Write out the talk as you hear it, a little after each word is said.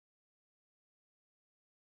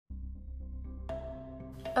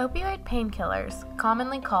Opioid painkillers,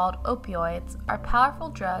 commonly called opioids, are powerful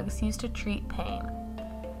drugs used to treat pain.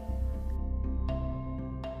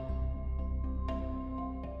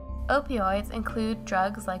 Opioids include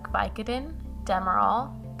drugs like Vicodin, Demerol,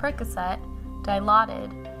 Percocet,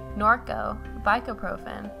 Dilaudid, Norco,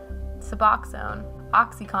 Ibuprofen, Suboxone,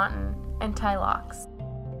 OxyContin, and Tylox.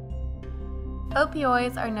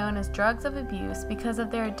 Opioids are known as drugs of abuse because of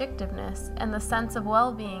their addictiveness and the sense of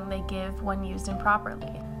well-being they give when used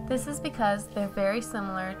improperly. This is because they're very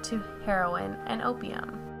similar to heroin and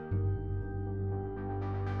opium.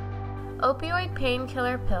 Opioid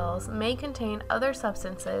painkiller pills may contain other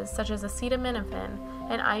substances such as acetaminophen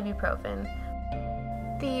and ibuprofen.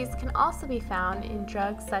 These can also be found in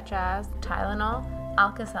drugs such as Tylenol,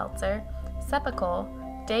 Alka-Seltzer, Cepacol,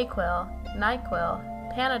 Dayquil,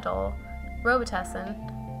 NyQuil, Panadol, Robitussin,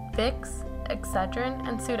 Vicks, Excedrin,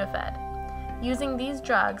 and Sudafed. Using these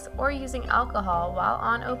drugs or using alcohol while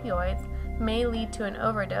on opioids may lead to an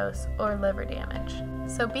overdose or liver damage.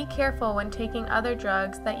 So be careful when taking other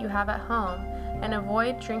drugs that you have at home and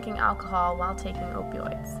avoid drinking alcohol while taking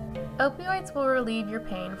opioids. Opioids will relieve your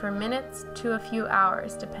pain for minutes to a few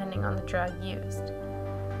hours depending on the drug used.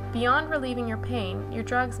 Beyond relieving your pain, your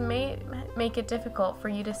drugs may make it difficult for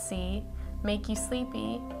you to see, make you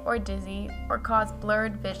sleepy or dizzy, or cause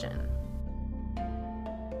blurred vision.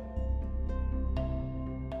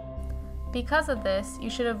 Because of this, you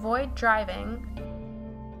should avoid driving,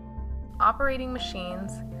 operating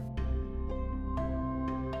machines,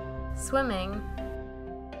 swimming,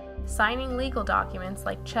 signing legal documents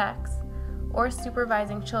like checks, or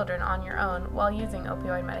supervising children on your own while using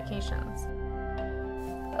opioid medications.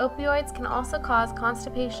 Opioids can also cause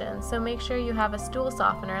constipation, so make sure you have a stool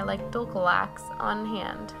softener like Dulcolax on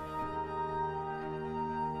hand.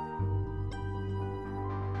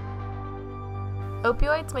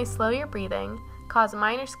 Opioids may slow your breathing, cause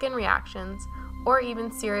minor skin reactions, or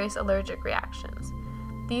even serious allergic reactions.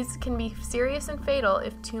 These can be serious and fatal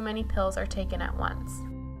if too many pills are taken at once.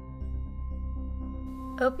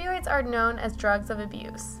 Opioids are known as drugs of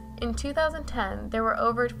abuse. In 2010, there were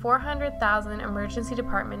over 400,000 emergency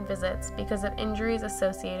department visits because of injuries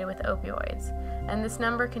associated with opioids, and this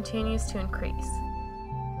number continues to increase.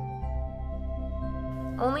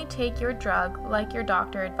 Only take your drug like your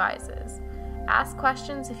doctor advises. Ask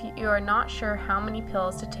questions if you are not sure how many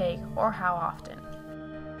pills to take or how often.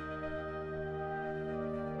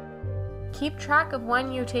 Keep track of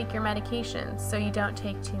when you take your medications so you don't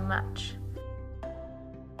take too much.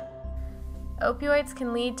 Opioids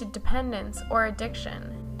can lead to dependence or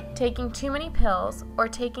addiction. Taking too many pills or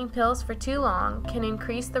taking pills for too long can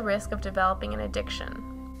increase the risk of developing an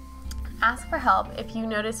addiction. Ask for help if you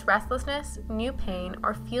notice restlessness, new pain,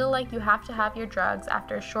 or feel like you have to have your drugs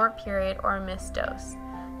after a short period or a missed dose.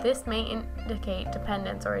 This may indicate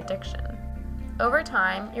dependence or addiction. Over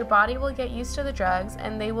time, your body will get used to the drugs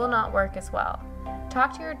and they will not work as well.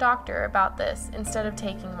 Talk to your doctor about this instead of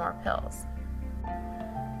taking more pills.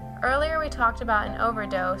 Earlier we talked about an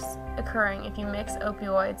overdose occurring if you mix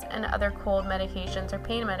opioids and other cold medications or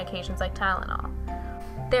pain medications like Tylenol.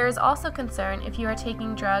 There is also concern if you are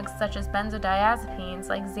taking drugs such as benzodiazepines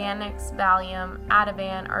like Xanax, Valium,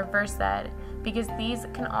 Ativan, or Versed, because these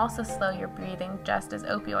can also slow your breathing just as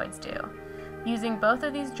opioids do. Using both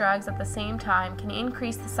of these drugs at the same time can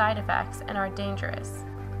increase the side effects and are dangerous.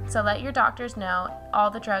 So let your doctors know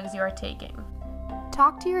all the drugs you are taking.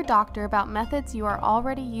 Talk to your doctor about methods you are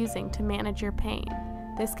already using to manage your pain.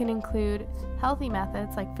 This can include healthy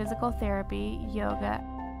methods like physical therapy, yoga,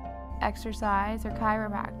 exercise, or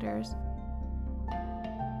chiropractors,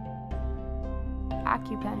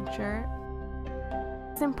 acupuncture.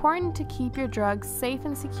 It's important to keep your drugs safe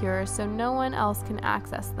and secure so no one else can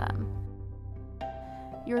access them.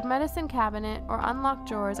 Your medicine cabinet or unlocked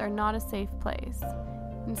drawers are not a safe place.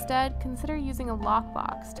 Instead, consider using a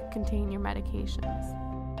lockbox to contain your medications.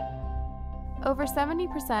 Over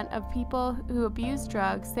 70% of people who abuse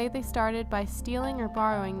drugs say they started by stealing or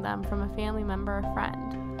borrowing them from a family member or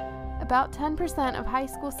friend. About 10% of high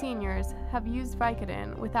school seniors have used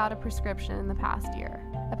Vicodin without a prescription in the past year.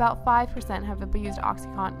 About 5% have abused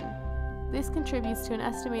OxyContin. This contributes to an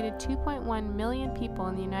estimated 2.1 million people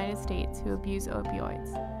in the United States who abuse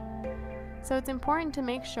opioids. So it's important to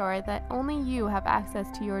make sure that only you have access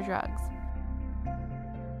to your drugs.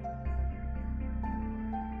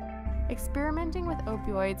 Experimenting with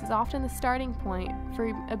opioids is often the starting point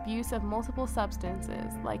for abuse of multiple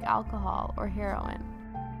substances like alcohol or heroin.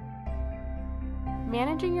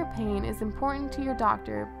 Managing your pain is important to your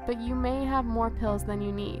doctor, but you may have more pills than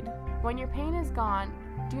you need. When your pain is gone,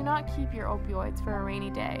 do not keep your opioids for a rainy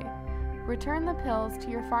day. Return the pills to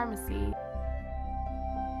your pharmacy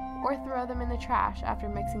or throw them in the trash after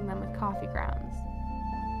mixing them with coffee grounds.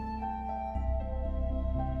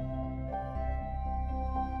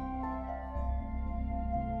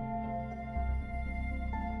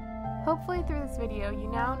 Hopefully through this video you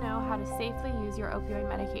now know how to safely use your opioid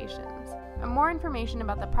medications. And more information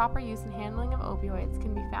about the proper use and handling of opioids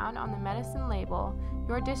can be found on the medicine label,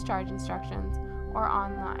 your discharge instructions, or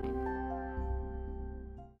online.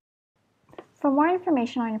 For more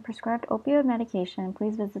information on your prescribed opioid medication,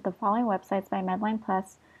 please visit the following websites by Medline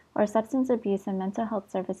Plus or Substance Abuse and Mental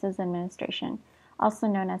Health Services Administration, also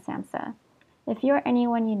known as SAMHSA. If you or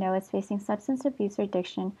anyone you know is facing substance abuse or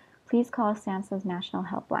addiction, please call SAMHSA's national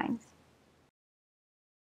helplines.